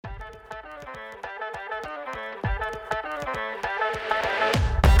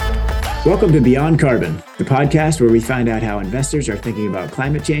Welcome to Beyond Carbon, the podcast where we find out how investors are thinking about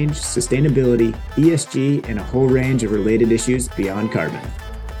climate change, sustainability, ESG, and a whole range of related issues beyond carbon.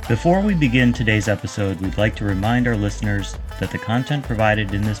 Before we begin today's episode, we'd like to remind our listeners that the content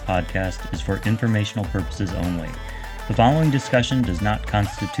provided in this podcast is for informational purposes only. The following discussion does not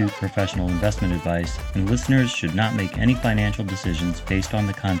constitute professional investment advice, and listeners should not make any financial decisions based on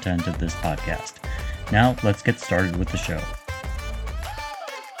the content of this podcast. Now, let's get started with the show.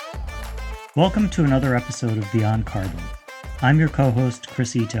 Welcome to another episode of Beyond Carbon. I'm your co-host,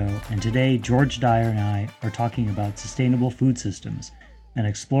 Chris Ito, and today George Dyer and I are talking about sustainable food systems and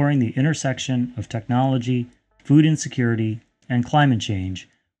exploring the intersection of technology, food insecurity, and climate change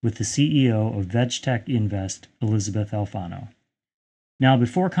with the CEO of VegTech Invest, Elysabeth Alfano. Now,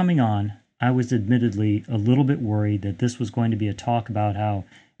 before coming on, I was admittedly a little bit worried that this was going to be a talk about how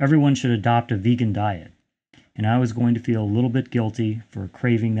everyone should adopt a vegan diet, and I was going to feel a little bit guilty for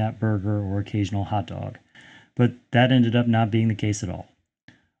craving that burger or occasional hot dog. But that ended up not being the case at all.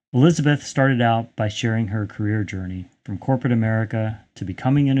 Elysabeth started out by sharing her career journey from corporate America to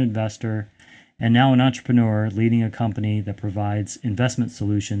becoming an investor and now an entrepreneur leading a company that provides investment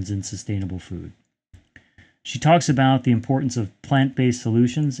solutions in sustainable food. She talks about the importance of plant-based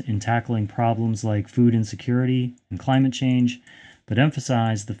solutions in tackling problems like food insecurity and climate change, but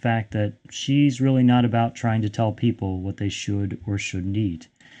emphasize the fact that she's really not about trying to tell people what they should or shouldn't eat.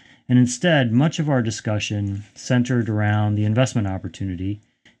 And instead, much of our discussion centered around the investment opportunity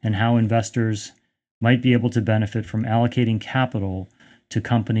and how investors might be able to benefit from allocating capital to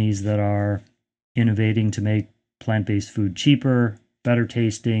companies that are innovating to make plant-based food cheaper, better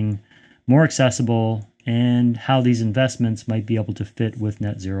tasting, more accessible, and how these investments might be able to fit with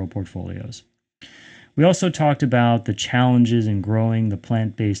net zero portfolios. We also talked about the challenges in growing the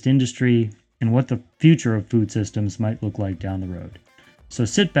plant-based industry and what the future of food systems might look like down the road. So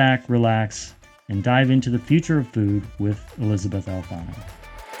sit back, relax, and dive into the future of food with Elysabeth Alfano.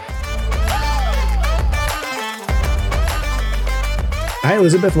 Hi,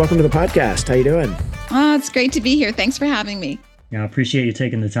 Elysabeth. Welcome to the podcast. How you doing? Oh, it's great to be here. Thanks for having me. Yeah, I appreciate you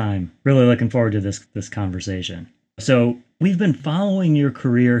taking the time. Really looking forward to this conversation. So we've been following your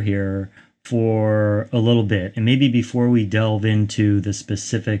career here for a little bit, and maybe before we delve into the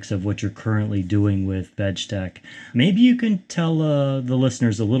specifics of what you're currently doing with VegTech, maybe you can tell the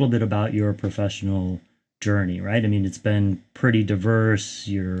listeners a little bit about your professional journey, right? I mean, it's been pretty diverse.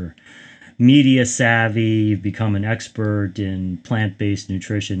 You're media savvy, you've become an expert in plant-based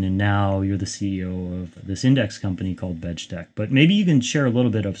nutrition, and now you're the CEO of this index company called VegTech. But maybe you can share a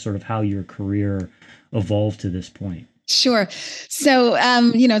little bit of sort of how your career evolved to this point. Sure. So,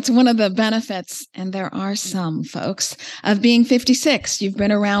 it's one of the benefits, and there are some folks, of being 56. You've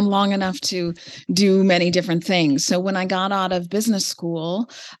been around long enough to do many different things. So when I got out of business school,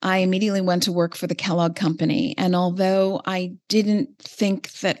 I immediately went to work for the Kellogg Company. And although I didn't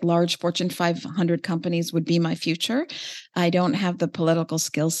think that large Fortune 500 companies would be my future, I don't have the political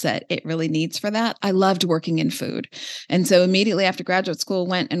skill set it really needs for that. I loved working in food. And so immediately after graduate school,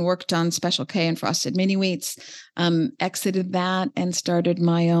 went and worked on Special K and Frosted Mini Wheats, exited that and started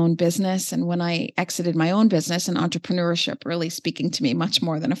my own business. And when I exited my own business, and entrepreneurship really speaking to me much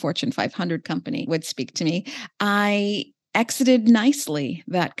more than a Fortune 500 company would speak to me, I exited nicely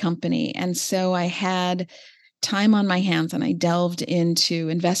that company. And so I had time on my hands and I delved into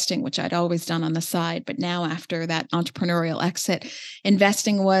investing, which I'd always done on the side. But now after that entrepreneurial exit,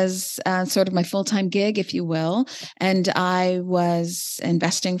 investing was sort of my full-time gig, if you will. And I was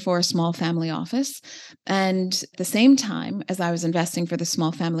investing for a small family office. And at the same time as I was investing for the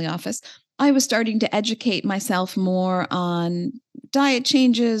small family office, I was starting to educate myself more on diet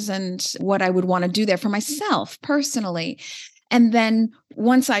changes and what I would want to do there for myself personally. And then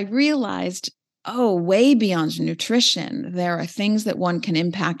once I realized, way beyond nutrition, there are things that one can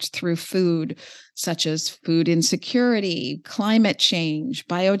impact through food, such as food insecurity, climate change,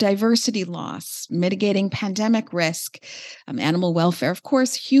 biodiversity loss, mitigating pandemic risk, animal welfare, of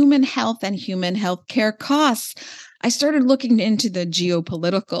course, human health and human health care costs. I started looking into the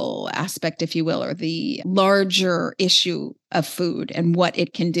geopolitical aspect, if you will, or the larger issue of food and what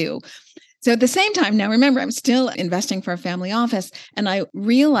it can do. So at the same time, now remember, I'm still investing for a family office, and I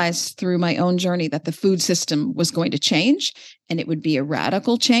realized through my own journey that the food system was going to change, and it would be a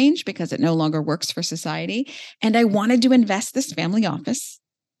radical change because it no longer works for society. And I wanted to invest this family office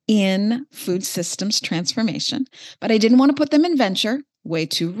in food systems transformation, but I didn't want to put them in venture. Way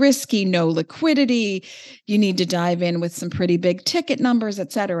too risky, no liquidity. You need to dive in with some pretty big ticket numbers,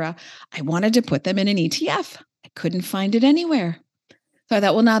 et cetera. I wanted to put them in an ETF. I couldn't find it anywhere. So I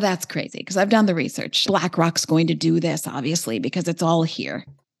thought, well, now that's crazy because I've done the research. BlackRock's going to do this, obviously, because it's all here.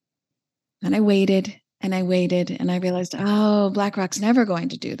 And I waited and I waited and I realized, oh, BlackRock's never going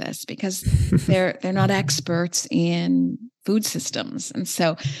to do this because they're not experts in food systems. And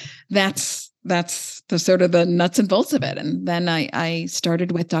so that's the sort of the nuts and bolts of it. And then I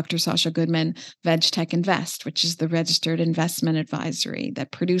started with Dr. Sasha Goodman, VegTech Invest, which is the registered investment advisory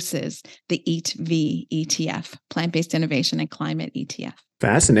that produces the EAT-V ETF, Plant-Based Innovation and Climate ETF.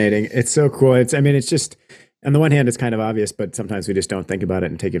 Fascinating. It's so cool. It's just, on the one hand, it's kind of obvious, but sometimes we just don't think about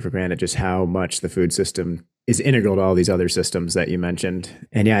it and take it for granted just how much the food system is integral to all these other systems that you mentioned.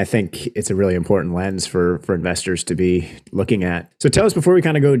 And yeah, I think it's a really important lens for investors to be looking at. So tell us, before we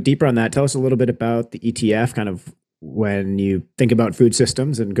kind of go deeper on that, tell us a little bit about the ETF, kind of when you think about food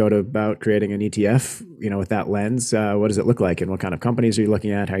systems and go to about creating an ETF, with that lens, what does it look like and what kind of companies are you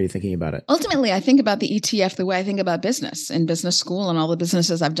looking at? How are you thinking about it? Ultimately, I think about the ETF the way I think about business in business school and all the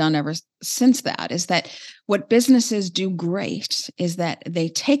businesses I've done ever since that, is that what businesses do great is that they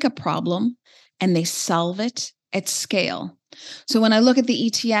take a problem and they solve it at scale. So when I look at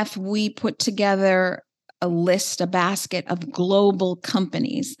the ETF, we put together a basket of global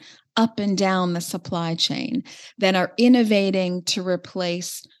companies up and down the supply chain that are innovating to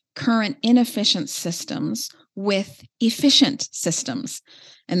replace current inefficient systems with efficient systems.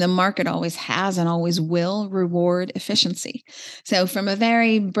 And the market always has and always will reward efficiency. So from a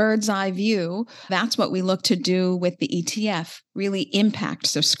very bird's eye view, that's what we look to do with the ETF, really impact.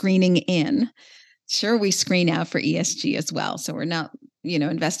 So screening in. Sure, we screen out for ESG as well. So we're not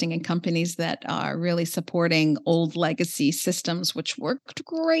investing in companies that are really supporting old legacy systems, which worked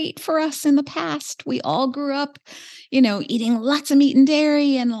great for us in the past. We all grew up, eating lots of meat and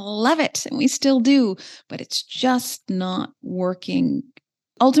dairy and love it. And we still do, but it's just not working.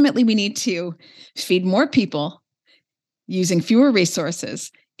 Ultimately, we need to feed more people using fewer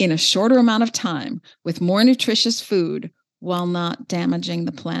resources in a shorter amount of time with more nutritious food, while not damaging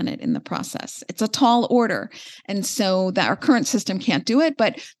the planet in the process. It's a tall order. And so that our current system can't do it,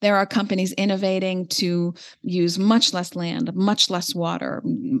 but there are companies innovating to use much less land, much less water,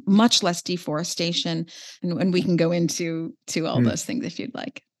 much less deforestation. And we can go into all those things if you'd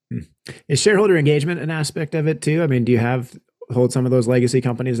like. Is shareholder engagement an aspect of it too? Do you hold some of those legacy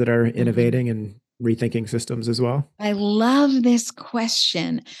companies that are innovating and rethinking systems as well? I love this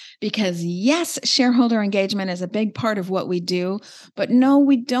question because yes, shareholder engagement is a big part of what we do, but no,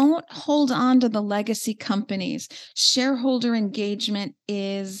 we don't hold on to the legacy companies. Shareholder engagement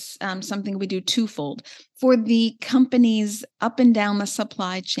is something we do twofold. For the companies up and down the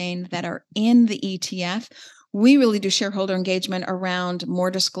supply chain that are in the ETF, we really do shareholder engagement around more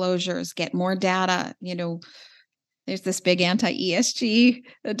disclosures, get more data, there's this big anti-ESG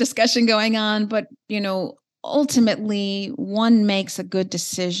discussion going on, but, ultimately one makes a good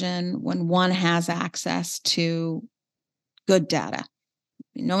decision when one has access to good data.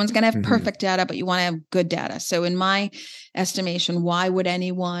 No one's going to have perfect data, but you want to have good data. So in my estimation, why would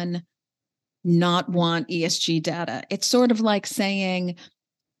anyone not want ESG data? It's sort of like saying,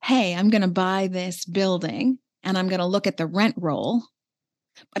 hey, I'm going to buy this building and I'm going to look at the rent roll,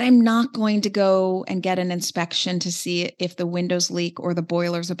 but I'm not going to go and get an inspection to see if the windows leak or the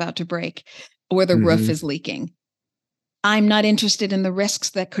boiler's about to break or the roof is leaking. I'm not interested in the risks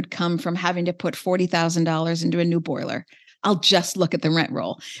that could come from having to put $40,000 into a new boiler. I'll just look at the rent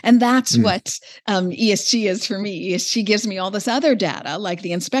roll. And that's what ESG is for me. ESG gives me all this other data, like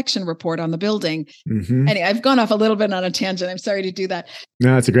the inspection report on the building. Anyway, I've gone off a little bit on a tangent. I'm sorry to do that.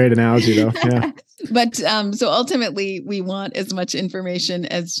 No, it's a great analogy though. Yeah. But so ultimately we want as much information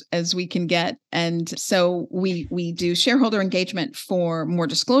as we can get. And so we do shareholder engagement for more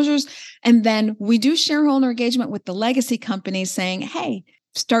disclosures. And then we do shareholder engagement with the legacy companies saying, hey,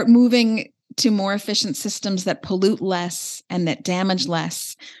 start moving to more efficient systems that pollute less and that damage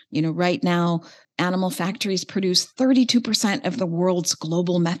less. Right now, animal factories produce 32% of the world's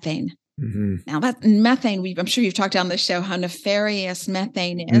global methane. Now that methane, I'm sure you've talked on this show how nefarious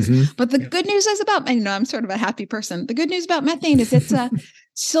methane is, but the good news is about, I'm sort of a happy person. The good news about methane is it's a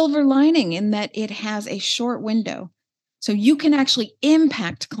silver lining in that it has a short window. So you can actually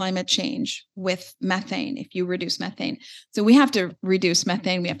impact climate change with methane if you reduce methane. So we have to reduce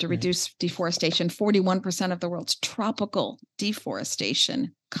methane. We have to reduce deforestation. 41% of the world's tropical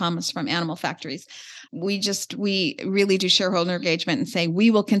deforestation comes from animal factories. We really do shareholder engagement and say, we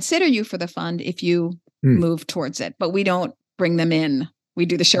will consider you for the fund if you move towards it, but we don't bring them in. We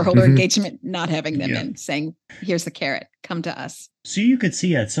do the shareholder engagement, not having them in, saying, here's the carrot, come to us. So you could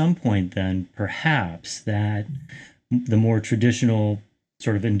see at some point then perhaps that the more traditional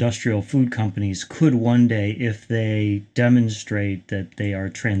sort of industrial food companies could one day, if they demonstrate that they are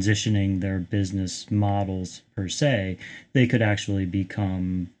transitioning their business models per se, they could actually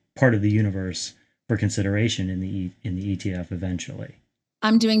become part of the universe for consideration in the ETF eventually.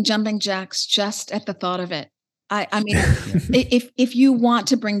 I'm doing jumping jacks just at the thought of it. I mean, if you want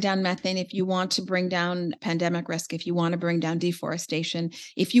to bring down methane, if you want to bring down pandemic risk, if you want to bring down deforestation,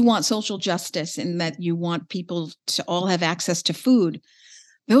 if you want social justice in that you want people to all have access to food,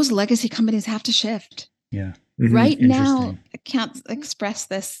 those legacy companies have to shift. Yeah. Right now, I can't express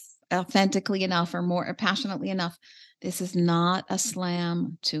this authentically enough or more passionately enough. This is not a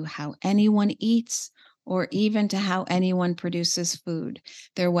slam to how anyone eats or even to how anyone produces food.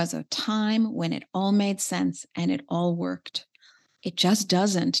 There was a time when it all made sense and it all worked. It just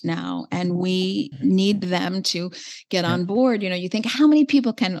doesn't now. And we need them to get on board. You think how many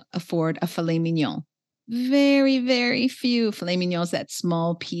people can afford a filet mignon? Very, very few. Filet mignon is that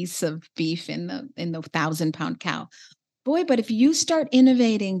small piece of beef in the 1,000-pound cow. Boy, but if you start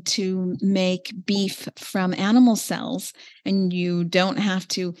innovating to make beef from animal cells and you don't have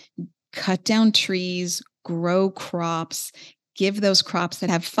to cut down trees, grow crops, give those crops that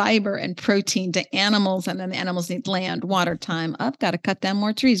have fiber and protein to animals, and then the animals need land, water, time. I've got to cut down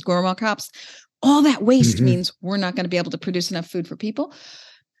more trees, grow more crops. All that waste means we're not going to be able to produce enough food for people.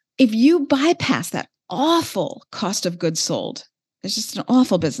 If you bypass that awful cost of goods sold, it's just an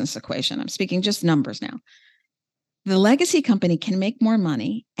awful business equation. I'm speaking just numbers now. The legacy company can make more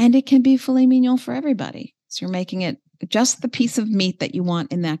money and it can be filet mignon for everybody. So you're making it just the piece of meat that you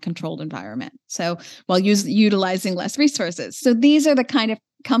want in that controlled environment. So while utilizing less resources. So these are the kind of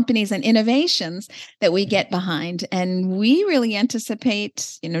companies and innovations that we get behind. And we really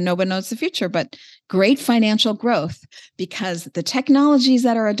anticipate, nobody knows the future, but great financial growth, because the technologies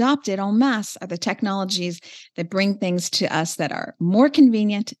that are adopted en masse are the technologies that bring things to us that are more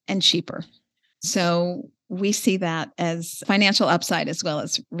convenient and cheaper. So we see that as financial upside as well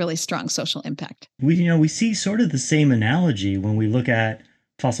as really strong social impact. We see sort of the same analogy when we look at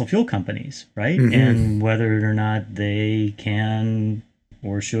fossil fuel companies, right? And whether or not they can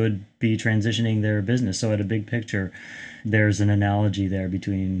or should be transitioning their business. So at a big picture, there's an analogy there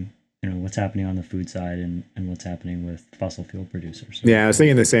between what's happening on the food side and what's happening with fossil fuel producers. Yeah, I was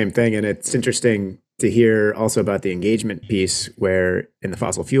thinking the same thing. And it's interesting to hear also about the engagement piece, where in the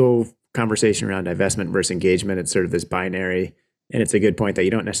fossil fuel conversation around divestment versus engagement, it's sort of this binary. And it's a good point that you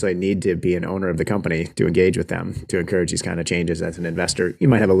don't necessarily need to be an owner of the company to engage with them, to encourage these kind of changes as an investor. You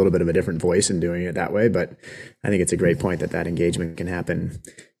might have a little bit of a different voice in doing it that way, but I think it's a great point that engagement can happen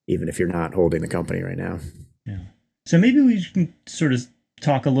even if you're not holding the company right now. Yeah. So maybe we can sort of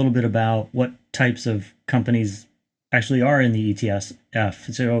talk a little bit about what types of companies actually are in the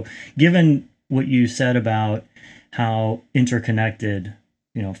ETF. So given what you said about how interconnected,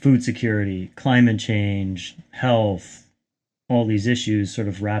 food security, climate change, health, all these issues sort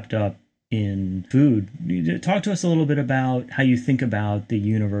of wrapped up in food. Talk to us a little bit about how you think about the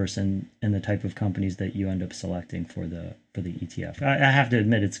universe and the type of companies that you end up selecting for the ETF. I have to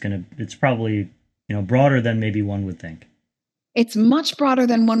admit, it's probably broader than maybe one would think. It's much broader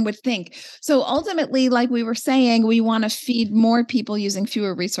than one would think. So ultimately, like we were saying, we want to feed more people using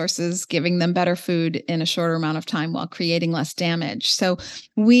fewer resources, giving them better food in a shorter amount of time while creating less damage. So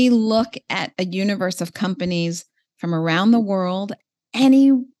we look at a universe of companies from around the world,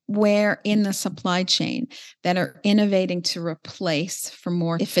 anywhere in the supply chain, that are innovating to replace for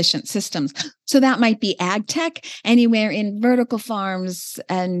more efficient systems. So that might be ag tech, anywhere in vertical farms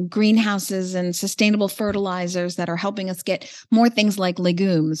and greenhouses and sustainable fertilizers that are helping us get more things like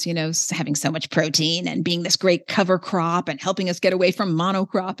legumes, having so much protein and being this great cover crop and helping us get away from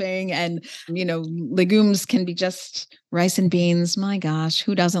monocropping. And, legumes can be just rice and beans. My gosh,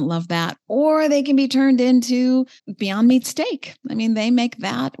 who doesn't love that? Or they can be turned into Beyond Meat steak. I mean, they make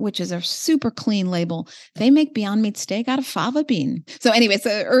that, which is a super clean label. They make Beyond Meat steak out of fava bean. So anyway,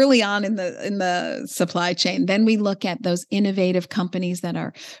 so early on in the supply chain, then we look at those innovative companies that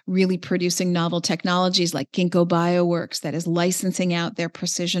are really producing novel technologies, like Ginkgo Bioworks, that is licensing out their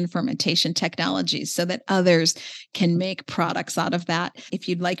precision fermentation technologies so that others can make products out of that. If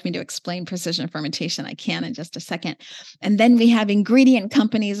you'd like me to explain precision fermentation, I can in just a second. And then we have ingredient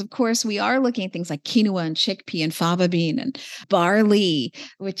companies. Of course, we are looking at things like quinoa and chickpea and fava bean and barley,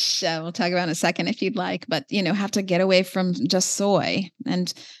 which we'll talk about in a second if you'd like, but, have to get away from just soy.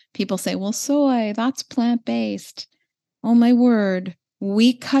 And people say, well, soy, that's plant-based. Oh, my word.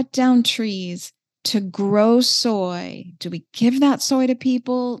 We cut down trees to grow soy. Do we give that soy to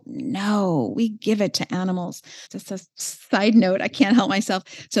people? No, we give it to animals. Just a side note, I can't help myself.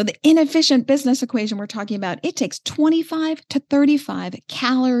 So the inefficient business equation we're talking about, it takes 25 to 35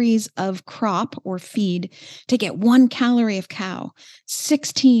 calories of crop or feed to get 1 calorie of cow,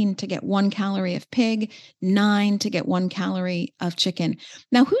 16 to get 1 calorie of pig, 9 to get 1 calorie of chicken.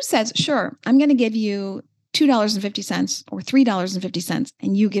 Now, who says, sure, I'm going to give you $2.50 or $3.50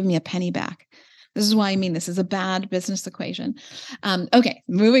 and you give me a penny back? This is why I mean this is a bad business equation. Okay,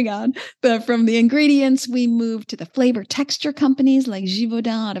 moving on. From the ingredients, we move to the flavor texture companies like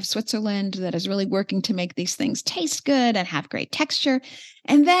Givaudan out of Switzerland that is really working to make these things taste good and have great texture.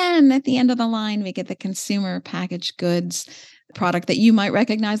 And then at the end of the line, we get the consumer packaged goods product that you might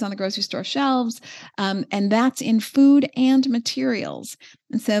recognize on the grocery store shelves. And that's in food and materials.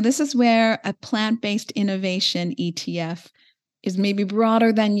 And so this is where a plant-based innovation ETF is maybe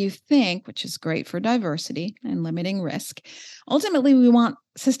broader than you think, which is great for diversity and limiting risk. Ultimately, we want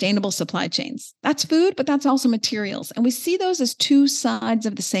sustainable supply chains. That's food, but that's also materials. And we see those as two sides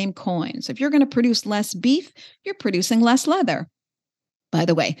of the same coin. So if you're going to produce less beef, you're producing less leather. By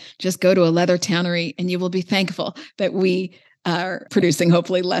the way, just go to a leather tannery and you will be thankful that we are producing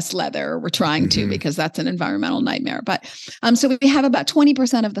hopefully less leather. We're trying to, because that's an environmental nightmare. But so we have about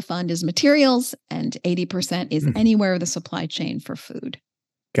 20% of the fund is materials and 80% is anywhere the supply chain for food.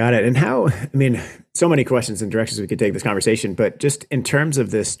 Got it. And how, I mean, so many questions and directions we could take this conversation, but just in terms of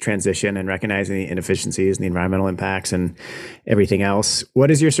this transition and recognizing the inefficiencies and the environmental impacts and everything else,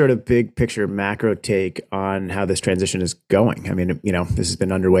 what is your sort of big picture macro take on how this transition is going? I mean, this has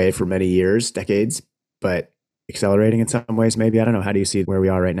been underway for many years, decades, but accelerating in some ways, maybe. I don't know. How do you see where we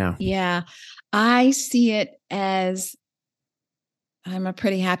are right now? Yeah, I see it as, I'm a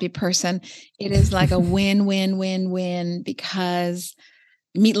pretty happy person. It is like a win, win, win, win, because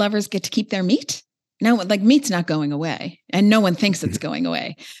meat lovers get to keep their meat. No, like meat's not going away, and no one thinks it's going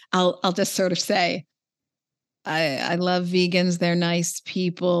away. I'll just sort of say, I love vegans. They're nice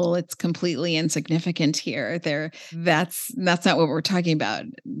people. It's completely insignificant here. That's not what we're talking about.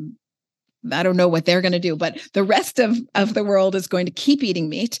 I don't know what they're going to do, but the rest of the world is going to keep eating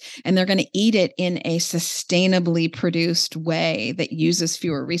meat, and they're going to eat it in a sustainably produced way that uses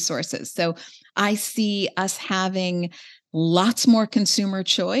fewer resources. So I see us having lots more consumer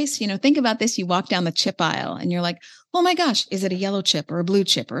choice. Think about this. You walk down the chip aisle and you're like, oh my gosh, is it a yellow chip or a blue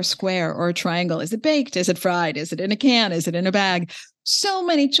chip or a square or a triangle? Is it baked? Is it fried? Is it in a can? Is it in a bag? So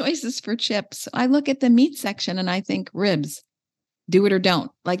many choices for chips. I look at the meat section and I think ribs. Do it or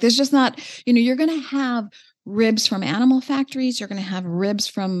don't. Like, there's just not, you're going to have ribs from animal factories. You're going to have ribs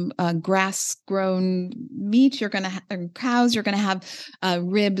from grass grown meat. You're going to have cows. You're going to have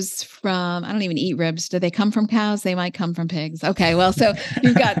ribs from, I don't even eat ribs. Do they come from cows? They might come from pigs. Okay. Well, so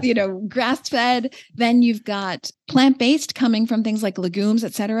you've got, grass fed, then you've got plant-based coming from things like legumes,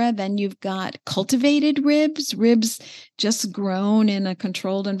 et cetera. Then you've got cultivated ribs just grown in a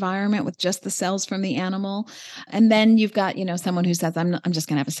controlled environment with just the cells from the animal. And then you've got, someone who says, I'm just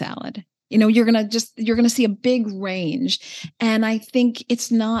going to have a salad. You're going to see a big range. And I think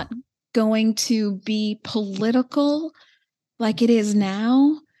it's not going to be political like it is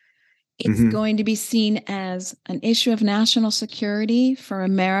now. It's going to be seen as an issue of national security for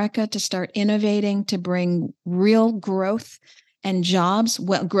America to start innovating, to bring real growth and jobs,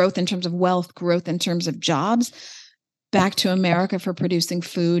 growth in terms of wealth, growth in terms of jobs, back to America for producing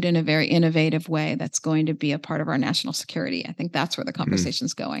food in a very innovative way that's going to be a part of our national security. I think that's where the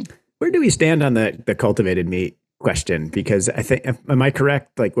conversation's going. Where do we stand on the cultivated meat question? Because I think, am I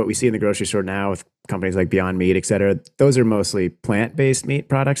correct? Like what we see in the grocery store now with companies like Beyond Meat, et cetera, those are mostly plant-based meat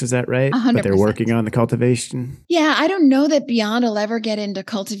products. Is that right? 100%. But they're working on the cultivation? Yeah, I don't know that Beyond will ever get into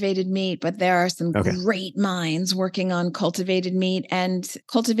cultivated meat, but there are some great minds working on cultivated meat. And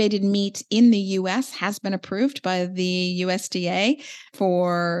cultivated meat in the U.S. has been approved by the USDA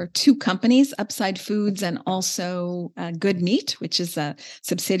for 2 companies, Upside Foods and also Good Meat, which is a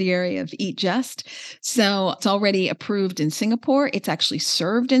subsidiary of Eat Just. So it's already approved in Singapore. It's actually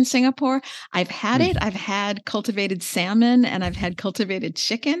served in Singapore. I've had it. I've had cultivated salmon and I've had cultivated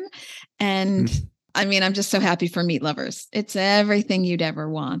chicken. And I mean, I'm just so happy for meat lovers. It's everything you'd ever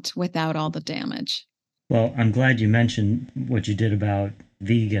want without all the damage. Well, I'm glad you mentioned what you did about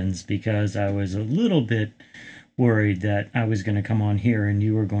vegans, because I was a little bit worried that I was going to come on here and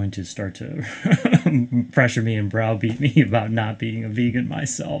you were going to start to pressure me and browbeat me about not being a vegan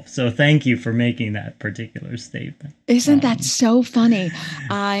myself. So thank you for making that particular statement. Isn't that so funny?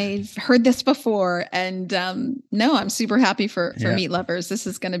 I've heard this before, and no, I'm super happy for meat lovers. This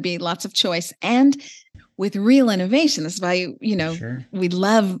is going to be lots of choice. And with real innovation. This is why, Sure. we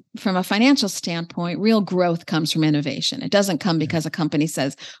love, from a financial standpoint, real growth comes from innovation. It doesn't come because a company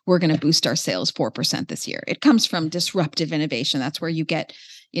says we're going to boost our sales 4% this year. It comes from disruptive innovation. That's where you get,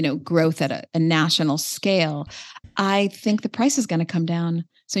 growth at a national scale. I think the price is going to come down.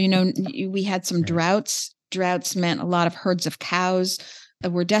 So, we had some droughts. Droughts meant a lot of herds of cows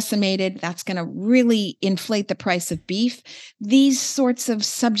were decimated. That's going to really inflate the price of beef. These sorts of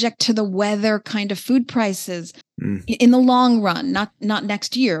subject to the weather kind of food prices in the long run, not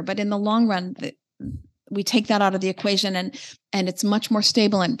next year, but in the long run, we take that out of the equation and it's much more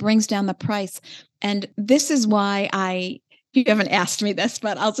stable and brings down the price. And this is why you haven't asked me this,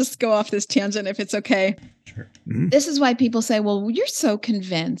 but I'll just go off this tangent if it's okay. Sure. This is why people say, well, you're so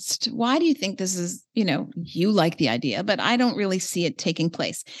convinced. Why do you think this is, you like the idea, but I don't really see it taking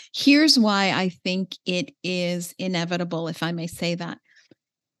place. Here's why I think it is inevitable, if I may say that.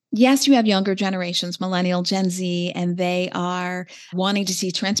 Yes, you have younger generations, millennial, Gen Z, and they are wanting to see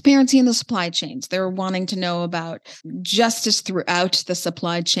transparency in the supply chains. They're wanting to know about justice throughout the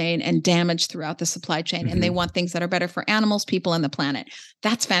supply chain and damage throughout the supply chain. And they want things that are better for animals, people, and the planet.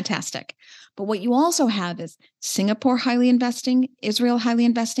 That's fantastic. But what you also have is Singapore highly investing, Israel highly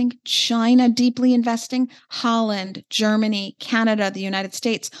investing, China deeply investing, Holland, Germany, Canada, the United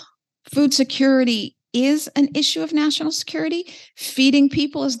States. Food security is an issue of national security. Feeding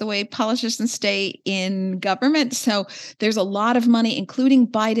people is the way politicians stay in government. So there's a lot of money, including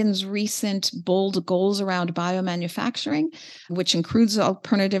Biden's recent bold goals around biomanufacturing, which includes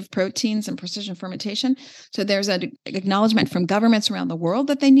alternative proteins and precision fermentation. So there's an acknowledgement from governments around the world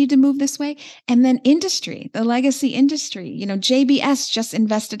that they need to move this way. And then industry, the legacy industry, JBS just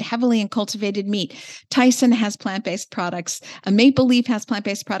invested heavily in cultivated meat. Tyson has plant-based products. Maple Leaf has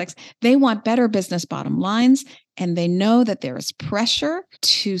plant-based products. They want better business bottom lines, and they know that there is pressure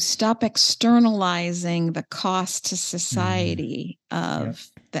to stop externalizing the cost to society of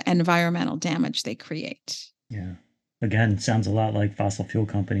the environmental damage they create. Yeah. Again, sounds a lot like fossil fuel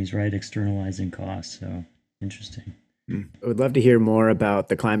companies, right? Externalizing costs. So interesting. I would love to hear more about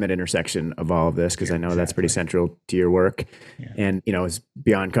the climate intersection of all of this, because I know that's pretty central to your work. Yeah. And, as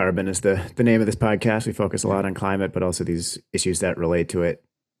Beyond Carbon is the name of this podcast, we focus a lot on climate, but also these issues that relate to it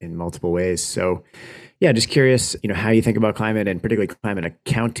in multiple ways. So yeah, just curious, how you think about climate and particularly climate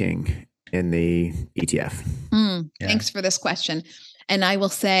accounting in the ETF. Thanks for this question. And I will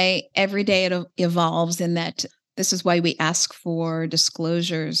say every day it evolves, in that this is why we ask for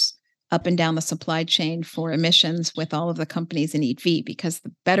disclosures up and down the supply chain for emissions with all of the companies in EAT-V, because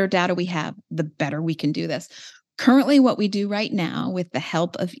the better data we have, the better we can do this. Currently, what we do right now, with the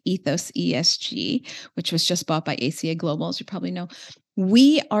help of Ethos ESG, which was just bought by ACA Global, as you probably know,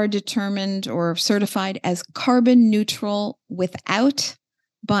 we are determined or certified as carbon neutral without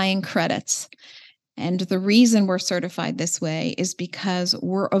buying credits. And the reason we're certified this way is because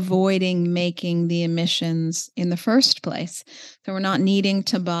we're avoiding making the emissions in the first place. So we're not needing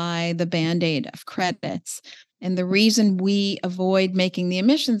to buy the Band-Aid of credits. And the reason we avoid making the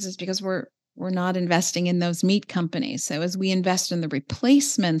emissions is because we're not investing in those meat companies. So as we invest in the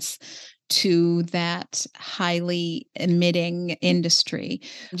replacements to that highly emitting industry,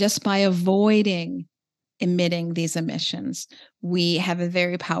 just by avoiding emitting these emissions, we have a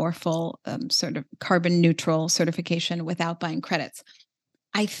very powerful sort of carbon neutral certification without buying credits.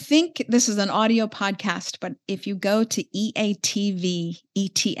 I think this is an audio podcast, but if you go to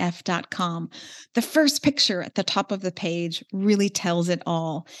EATVETF.com, the first picture at the top of the page really tells it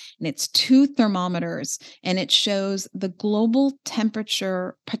all. And it's two thermometers, and it shows the global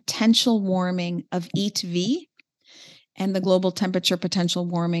temperature potential warming of EAT-V and the global temperature potential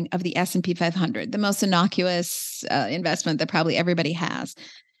warming of the S&P 500, the most innocuous investment that probably everybody has.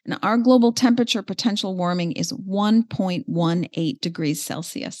 And our global temperature potential warming is 1.18 degrees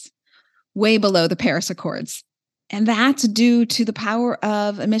Celsius, way below the Paris Accords. And that's due to the power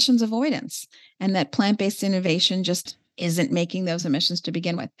of emissions avoidance, and that plant-based innovation just isn't making those emissions to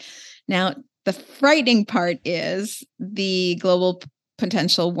begin with. Now, the frightening part is the global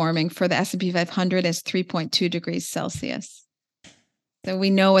potential warming for the S&P 500 is 3.2 degrees Celsius. So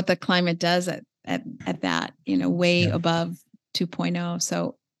we know what the climate does at that, way above 2.0.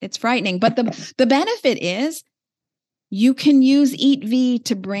 So it's frightening. But the benefit is you can use EAT-V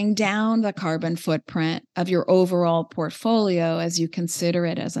to bring down the carbon footprint of your overall portfolio as you consider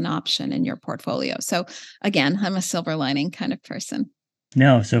it as an option in your portfolio. So again, I'm a silver lining kind of person.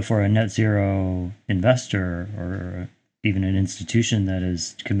 No, so for a net zero investor or even an institution that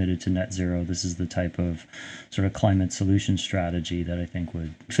is committed to net zero, this is the type of sort of climate solution strategy that I think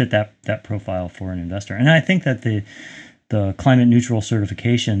would fit that profile for an investor. And I think that the the climate neutral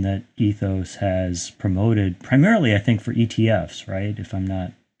certification that Ethos has promoted, primarily, I think, for ETFs, right? If I'm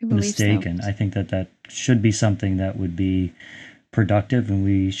not mistaken. So. I think that should be something that would be productive, and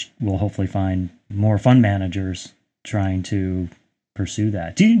we will hopefully find more fund managers trying to pursue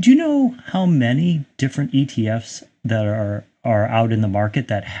that. Do you know how many different ETFs that are out in the market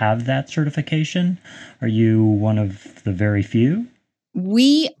that have that certification? Are you one of the very few?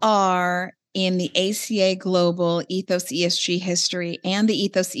 We are in the ACA Global Ethos ESG history and the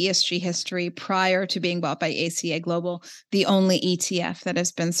Ethos ESG history prior to being bought by ACA Global, the only ETF that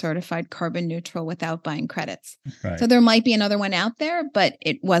has been certified carbon neutral without buying credits. Right. So there might be another one out there, but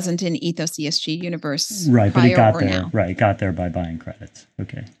it wasn't in Ethos ESG universe right, prior but it got or there, now. Right, got there by buying credits.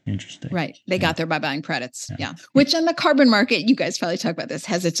 Okay, interesting. Right, they got there by buying credits, yeah. Which in the carbon market, you guys probably talk about this,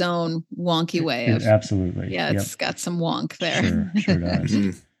 has its own wonky way of... Absolutely. Yeah, it's got some wonk there. Sure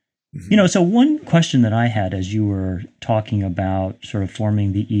does. You know, so one question that I had as you were talking about sort of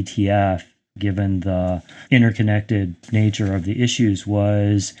forming the ETF, given the interconnected nature of the issues,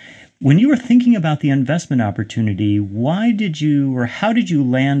 was when you were thinking about the investment opportunity, why did you or how did you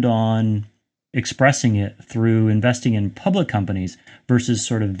land on expressing it through investing in public companies versus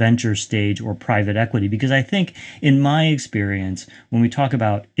sort of venture stage or private equity? Because I think in my experience, when we talk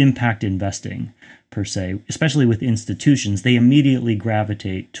about impact investing, per se, especially with institutions, they immediately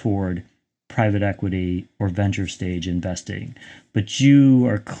gravitate toward private equity or venture stage investing. But you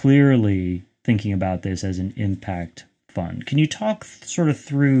are clearly thinking about this as an impact fund. Can you talk sort of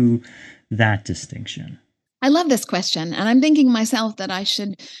through that distinction? I love this question. And I'm thinking myself that I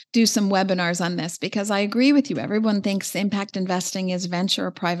should do some webinars on this because I agree with you. Everyone thinks impact investing is venture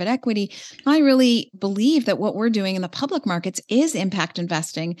or private equity. I really believe that what we're doing in the public markets is impact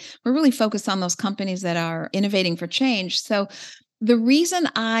investing. We're really focused on those companies that are innovating for change. So the reason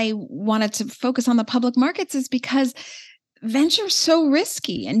I wanted to focus on the public markets is because venture is so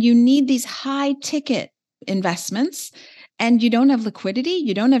risky and you need these high ticket investments. And you don't have liquidity,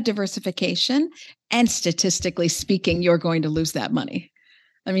 you don't have diversification, and statistically speaking, you're going to lose that money.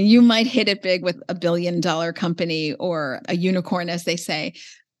 I mean, you might hit it big with $1 billion company or a unicorn, as they say.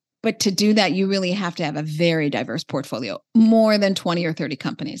 But to do that, you really have to have a very diverse portfolio, more than 20 or 30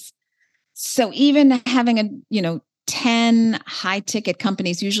 companies. So even having 10 high ticket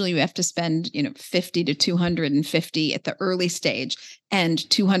companies, usually you have to spend, 50 to 250 at the early stage and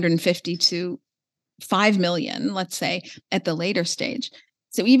 250 to 5 million, let's say, at the later stage.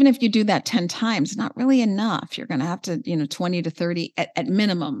 So even if you do that 10 times, not really enough. You're going to have to, 20 to 30 at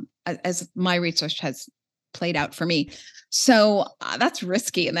minimum, as my research has played out for me. So that's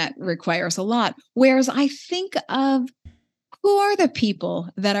risky and that requires a lot. Whereas I think of who are the people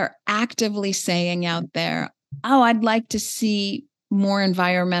that are actively saying out there, oh, I'd like to see more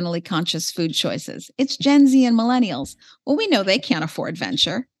environmentally conscious food choices. It's Gen Z and millennials. Well, we know they can't afford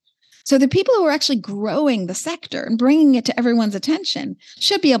venture. So the people who are actually growing the sector and bringing it to everyone's attention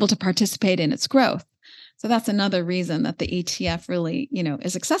should be able to participate in its growth. So that's another reason that the ETF really,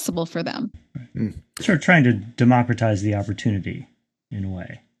 is accessible for them. Sort of trying to democratize the opportunity in a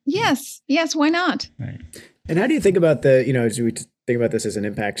way. Yes. Why not? Right. And how do you think about as we think about this as an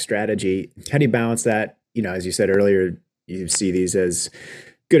impact strategy, how do you balance that? As you said earlier, you see these as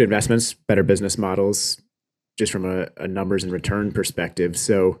good investments, better business models, just from a numbers and return perspective.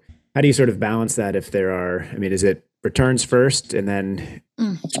 So how do you sort of balance that if there are, is it returns first and then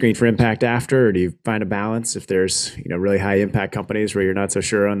screen for impact after, or do you find a balance if there's, really high impact companies where you're not so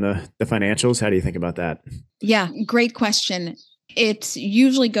sure on the financials? How do you think about that? Yeah, great question. It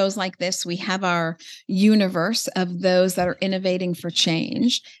usually goes like this. We have our universe of those that are innovating for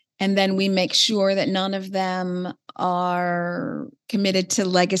change. And then we make sure that none of them are committed to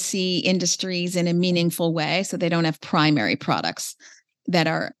legacy industries in a meaningful way. So they don't have primary products that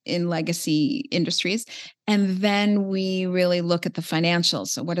are in legacy industries. And then we really look at the financials.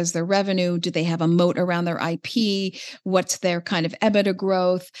 So what is their revenue? Do they have a moat around their IP? What's their kind of EBITDA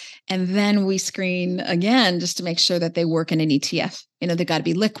growth? And then we screen again, just to make sure that they work in an ETF. They've got to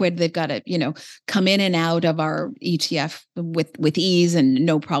be liquid. They've got to, come in and out of our ETF with ease and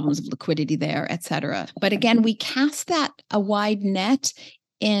no problems of liquidity there, et cetera. But again, we cast that a wide net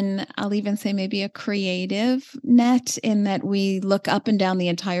in, I'll even say maybe a creative net, in that we look up and down the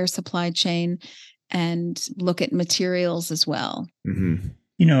entire supply chain and look at materials as well. Mm-hmm.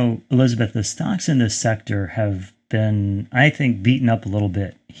 Elizabeth, the stocks in this sector have been, I think, beaten up a little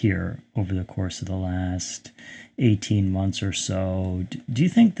bit here over the course of the last 18 months or so. Do you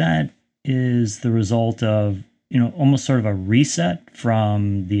think that is the result of, almost sort of a reset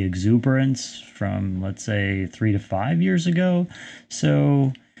from the exuberance from, let's say, 3 to 5 years ago?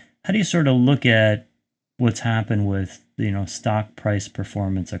 So how do you sort of look at what's happened with, stock price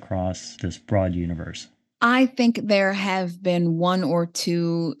performance across this broad universe? I think there have been one or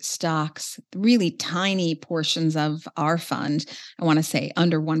two stocks, really tiny portions of our fund, I want to say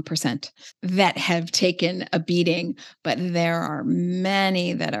under 1%, that have taken a beating, but there are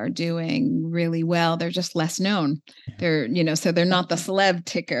many that are doing really well. They're just less known. So they're not the celeb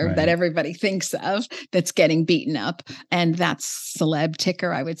ticker that everybody thinks of that's getting beaten up. And that's celeb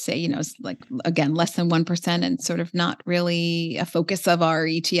ticker, I would say, is like, again, less than 1% and sort of not really a focus of our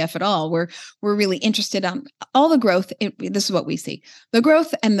ETF at all. We're really interested on all the growth. This is what we see. The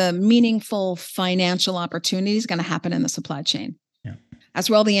growth and the meaningful financial opportunity is going to happen in the supply chain. Yeah. That's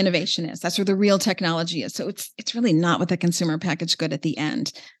where all the innovation is. That's where the real technology is. So it's really not with the consumer packaged good at the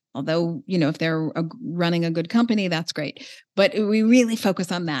end. Although, if they're running a good company, that's great. But we really focus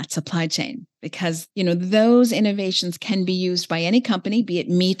on that supply chain because, those innovations can be used by any company, be it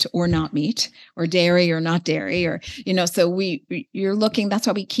meat or not meat, or dairy or not dairy, or, so you're looking, that's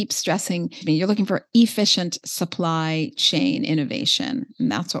why we keep stressing, you're looking for efficient supply chain innovation.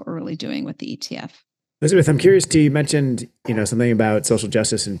 And that's what we're really doing with the ETF. Elizabeth, I'm curious too, you mentioned, something about social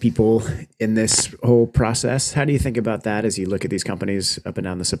justice and people in this whole process. How do you think about that as you look at these companies up and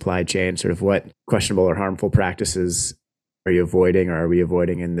down the supply chain? Sort of what questionable or harmful practices are you avoiding or are we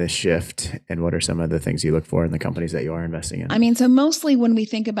avoiding in this shift? And what are some of the things you look for in the companies that you are investing in? So mostly when we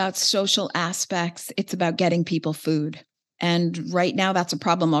think about social aspects, it's about getting people food. And right now that's a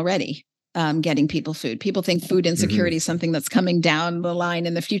problem already. Getting people food. People think food insecurity is something that's coming down the line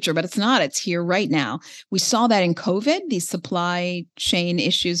in the future, but it's not. It's here right now. We saw that in COVID, these supply chain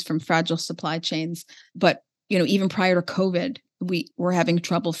issues from fragile supply chains. But, even prior to COVID, we were having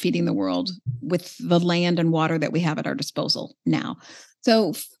trouble feeding the world with the land and water that we have at our disposal now.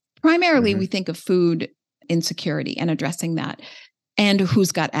 So primarily we think of food insecurity and addressing that and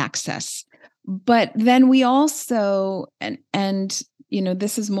who's got access. But then we also, and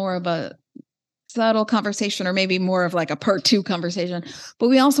this is more of a subtle conversation or maybe more of like a part 2 conversation, but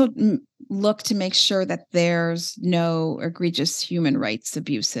we also look to make sure that there's no egregious human rights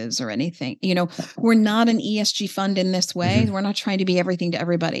abuses or anything. We're not an ESG fund in this way. We're not trying to be everything to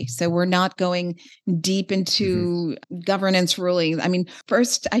everybody. So we're not going deep into governance rulings.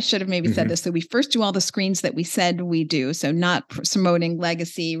 First, I should have maybe said this. So we first do all the screens that we said we do. So not promoting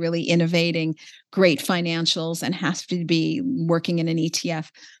legacy, really innovating, great financials, and has to be working in an ETF.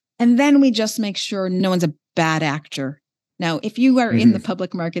 And then we just make sure no one's a bad actor. Now, if you are in the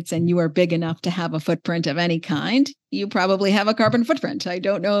public markets and you are big enough to have a footprint of any kind, you probably have a carbon footprint. I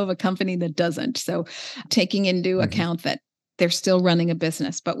don't know of a company that doesn't. So taking into account that they're still running a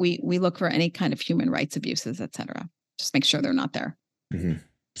business, but we look for any kind of human rights abuses, et cetera. Just make sure they're not there.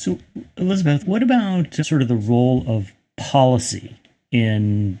 So, Elizabeth, what about sort of the role of policy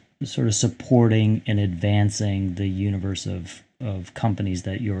in sort of supporting and advancing the universe of companies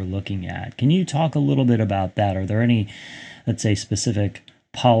that you're looking at? Can you talk a little bit about that? Are there any, let's say, specific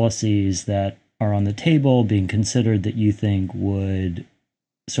policies that are on the table being considered that you think would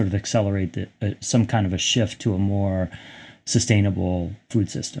sort of accelerate some kind of a shift to a more sustainable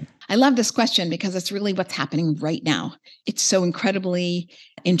food system? I love this question because it's really what's happening right now. It's so incredibly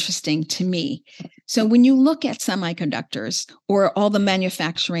interesting to me. So when you look at semiconductors or all the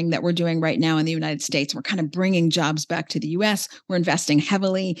manufacturing that we're doing right now in the United States, we're kind of bringing jobs back to the US. We're investing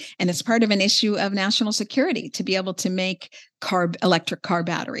heavily, and it's part of an issue of national security to be able to make electric car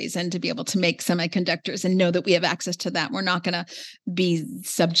batteries and to be able to make semiconductors and know that we have access to that. We're not going to be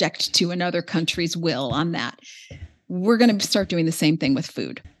subject to another country's will on that. We're going to start doing the same thing with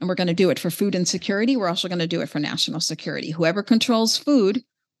food, and we're going to do it for food insecurity. We're also going to do it for national security. Whoever controls food,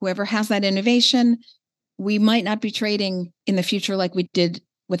 whoever has that innovation, we might not be trading in the future like we did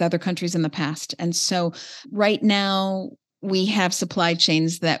with other countries in the past. And so right now we have supply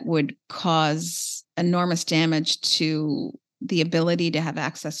chains that would cause enormous damage to the ability to have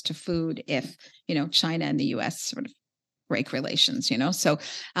access to food if, China and the US sort of break relations, So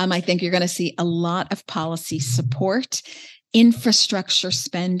I think you're going to see a lot of policy support, infrastructure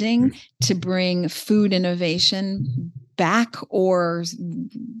spending to bring food innovation back or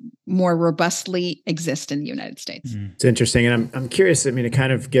more robustly exist in the United States. It's interesting. And I'm curious. It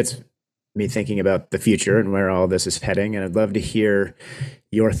kind of gets me thinking about the future and where all this is heading. And I'd love to hear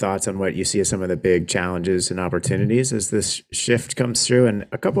your thoughts on what you see as some of the big challenges and opportunities as this shift comes through. And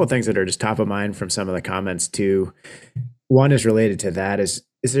a couple of things that are just top of mind from some of the comments too. One is related to that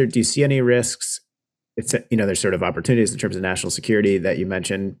do you see any risks? It's, there's sort of opportunities in terms of national security that you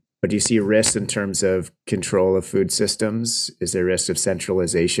mentioned, but do you see risks in terms of control of food systems? Is there risk of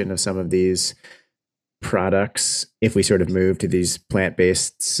centralization of some of these products, if we sort of move to these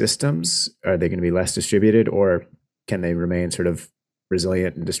plant-based systems, are they going to be less distributed, or can they remain sort of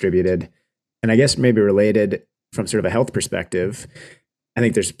resilient and distributed? And I guess maybe related from sort of a health perspective, I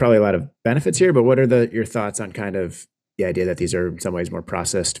think there's probably a lot of benefits here, but what are your thoughts on kind of the idea that these are in some ways more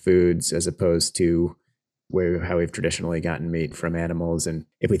processed foods as opposed to how we've traditionally gotten meat from animals? And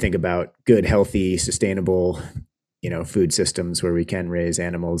if we think about good, healthy, sustainable, food systems where we can raise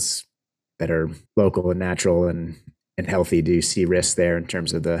animals that are local and natural and healthy, do you see risks there in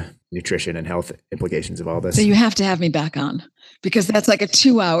terms of the nutrition and health implications of all this? So you have to have me back on, because that's like a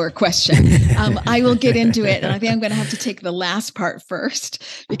 2-hour question. I will get into it. And I think I'm going to have to take the last part first,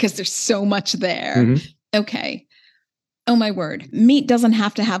 because there's so much there. Mm-hmm. Okay. Oh, my word. Meat doesn't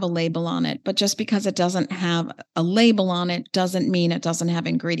have to have a label on it, but just because it doesn't have a label on it doesn't mean it doesn't have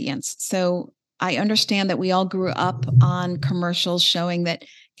ingredients. So I understand that we all grew up on commercials showing that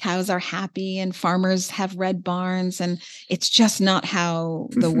cows are happy and farmers have red barns, and it's just not how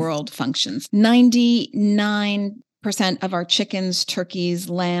the world functions. 99% of our chickens, turkeys,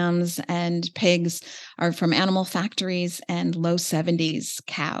 lambs, and pigs are from animal factories, and low 70s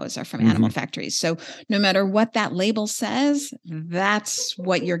cows are from animal factories. So no matter what that label says, that's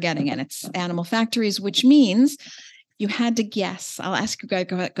what you're getting. And it's animal factories, which means you had to guess. I'll ask you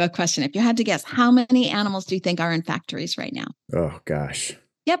a question. If you had to guess, how many animals do you think are in factories right now? Oh, gosh.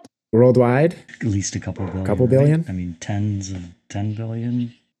 Yep. Worldwide? At least a couple billion. Couple billion? Right? I mean, tens of 10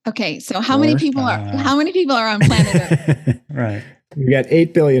 billion. Okay, so how many people are on planet Earth? Right. We got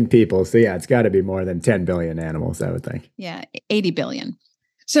 8 billion people. So yeah, it's got to be more than 10 billion animals, I would think. Yeah, 80 billion.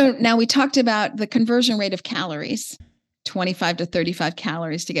 So now we talked about the conversion rate of calories, 25 to 35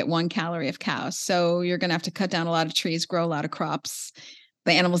 calories to get 1 calorie of cow. So you're going to have to cut down a lot of trees, grow a lot of crops.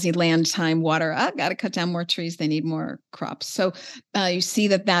 The animals need land, time, water. Got to cut down more trees. They need more crops. So you see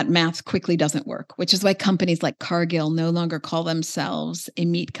that math quickly doesn't work, which is why companies like Cargill no longer call themselves a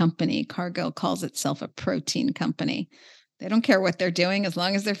meat company. Cargill calls itself a protein company. They don't care what they're doing as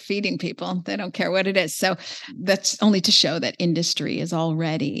long as they're feeding people. They don't care what it is. So that's only to show that industry is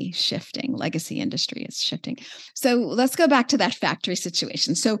already shifting. Legacy industry is shifting. So let's go back to that factory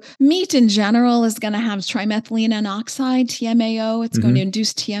situation. So meat in general is going to have trimethylene oxide, TMAO. It's going to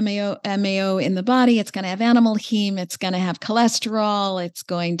induce MAO in the body. It's going to have animal heme. It's going to have cholesterol. It's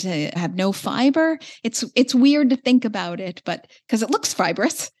going to have no fiber. It's weird to think about it, but because it looks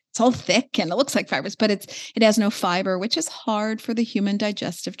fibrous. It's all thick and it looks like fibers, but it has no fiber, which is hard for the human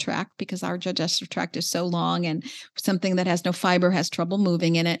digestive tract because our digestive tract is so long, and something that has no fiber has trouble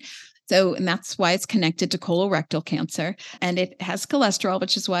moving in it. So, and that's why it's connected to colorectal cancer, and it has cholesterol,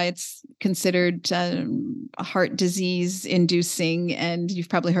 which is why it's considered heart disease inducing. And you've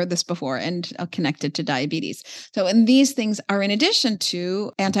probably heard this before, and connected to diabetes. So, and these things are in addition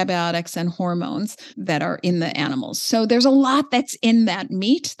to antibiotics and hormones that are in the animals. So there's a lot that's in that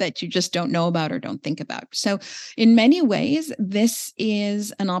meat that you just don't know about or don't think about. So in many ways, this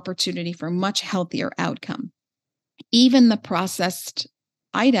is an opportunity for much healthier outcome. Even the processed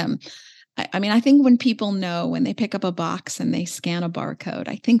item. I mean, I think when people know, when they pick up a box and they scan a barcode,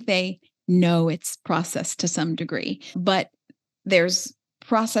 I think they know it's processed to some degree. But there's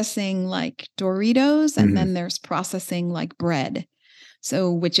processing like Doritos, and then there's processing like bread.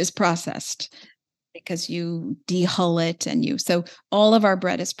 So, which is processed because you dehull it, so all of our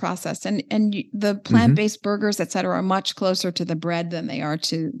bread is processed, and the plant-based burgers, et cetera, are much closer to the bread than they are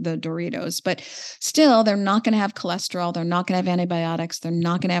to the Doritos. But still, they're not going to have cholesterol. They're not going to have antibiotics. They're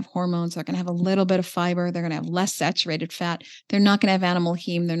not going to have hormones. They're going to have a little bit of fiber. They're going to have less saturated fat. They're not going to have animal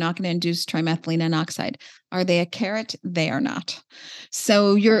heme. They're not going to induce trimethylene oxide. Are they a carrot? They are not.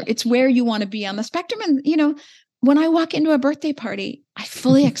 So it's where you want to be on the spectrum. And, when I walk into a birthday party, I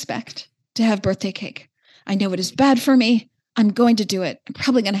fully expect to have birthday cake. I know it is bad for me. I'm going to do it. I'm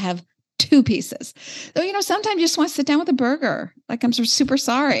probably going to have 2 pieces. Though, sometimes you just want to sit down with a burger. Like, I'm super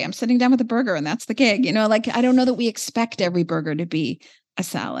sorry. I'm sitting down with a burger and that's the gig. I don't know that we expect every burger to be a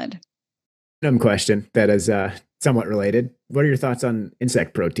salad. Dumb question that is somewhat related. What are your thoughts on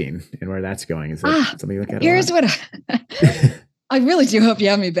insect protein and where that's going? Is that something you look at? Here's what I really do hope you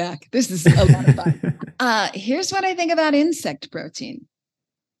have me back. This is a lot of fun. Here's what I think about insect protein.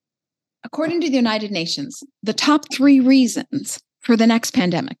 According to the United Nations, the top 3 reasons for the next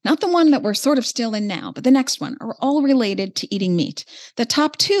pandemic, not the one that we're sort of still in now, but the next one, are all related to eating meat. The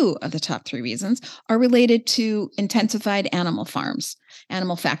top 2 of the top 3 reasons are related to intensified animal farms,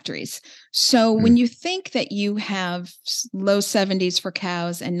 animal factories. So when you think that you have low 70s for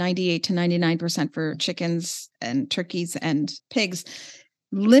cows and 98 to 99% for chickens and turkeys and pigs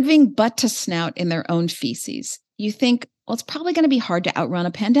living butt to snout in their own feces, you think, well, it's probably going to be hard to outrun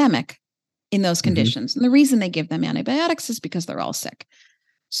a pandemic. in those conditions. And the reason they give them antibiotics is because they're all sick.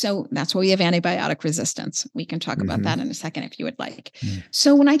 So that's why we have antibiotic resistance. We can talk about that in a second if you would like.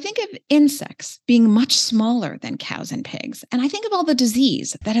 So when I think of insects being much smaller than cows and pigs, and I think of all the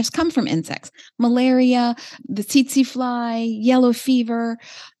disease that has come from insects, malaria, the tsetse fly, yellow fever,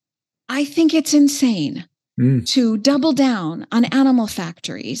 I think it's insane to double down on animal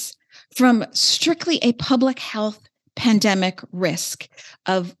factories from strictly a public health pandemic risk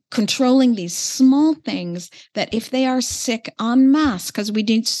of controlling these small things that if they are sick en masse, because we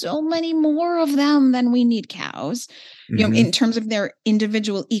need so many more of them than we need cows, you know, in terms of their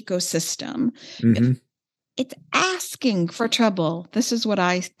individual ecosystem, it's asking for trouble. This is what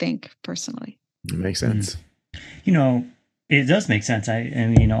I think personally. It makes sense. You know, it does make sense. I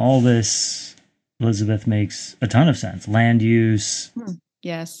mean, all this, Elizabeth, makes a ton of sense. Land use,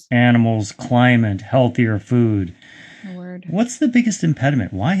 yes, animals, climate, healthier food. A word. What's the biggest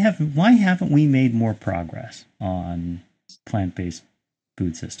impediment? Why haven't we made more progress on plant-based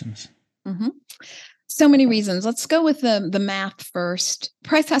food systems? So many reasons. Let's go with the math first.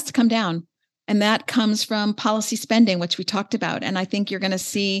 Price has to come down. And that comes from policy spending, which we talked about. And I think you're going to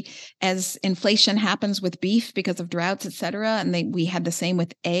see as inflation happens with beef because of droughts, et cetera. And we had the same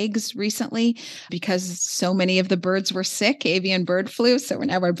with eggs recently because so many of the birds were sick, avian bird flu. So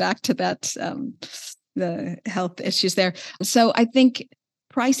we're back to that, the health issues there. So I think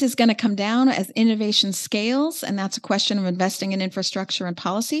price is going to come down as innovation scales, and that's a question of investing in infrastructure and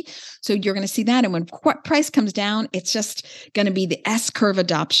policy. So you're going to see that. And when price comes down, it's just going to be the S-curve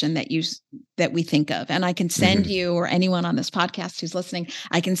adoption that we think of. And I can send you, or anyone on this podcast who's listening,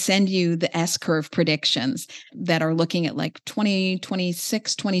 I can send you the S-curve predictions that are looking at like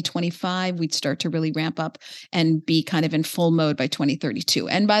 2026, 2025, we'd start to really ramp up and be kind of in full mode by 2032.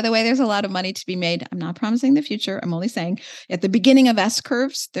 And by the way, there's a lot of money to be made. I'm not promising the future. I'm only saying at the beginning of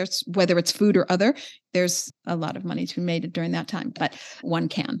S-curves, there's, whether it's food or other, there's a lot of money to be made during that time, but one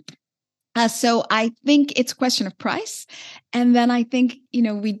can. So I think it's a question of price. And then I think,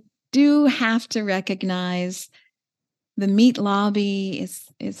 we do have to recognize the meat lobby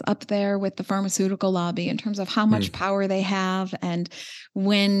is up there with the pharmaceutical lobby in terms of how much power they have. And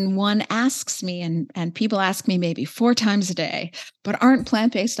when one asks me, and people ask me maybe 4 times a day, but aren't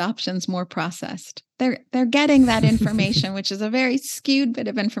plant-based options more processed? They're getting that information, which is a very skewed bit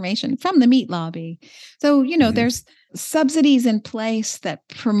of information from the meat lobby. So, there's subsidies in place that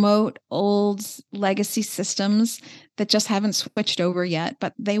promote old legacy systems that just haven't switched over yet,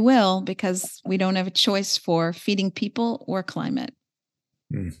 but they will because we don't have a choice for feeding people or climate.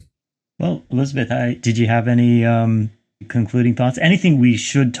 Well, Elizabeth, did you have any concluding thoughts? Anything we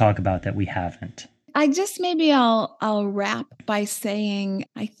should talk about that we haven't? I'll wrap by saying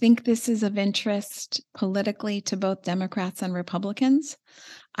I think this is of interest politically to both Democrats and Republicans.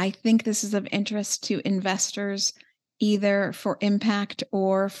 I think this is of interest to investors either for impact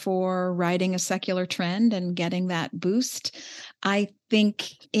or for riding a secular trend and getting that boost. I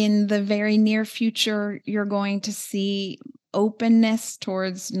think in the very near future, you're going to see openness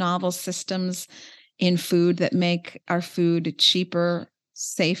towards novel systems in food that make our food cheaper,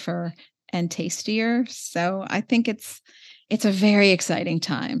 safer, and tastier. So I think it's a very exciting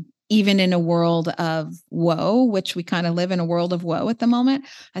time, even in a world of woe, which we kind of live in a world of woe at the moment.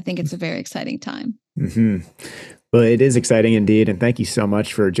 I think it's a very exciting time. Well, it is exciting indeed. And thank you so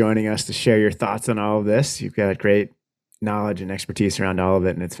much for joining us to share your thoughts on all of this. You've got great knowledge and expertise around all of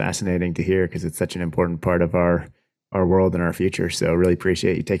it. And it's fascinating to hear because it's such an important part of our world and our future. So really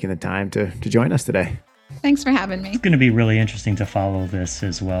appreciate you taking the time to join us today. Thanks for having me. It's going to be really interesting to follow this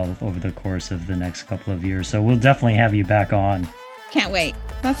as well over the course of the next couple of years. So we'll definitely have you back on. Can't wait.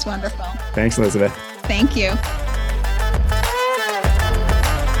 That's wonderful. Thanks, Elizabeth. Thank you.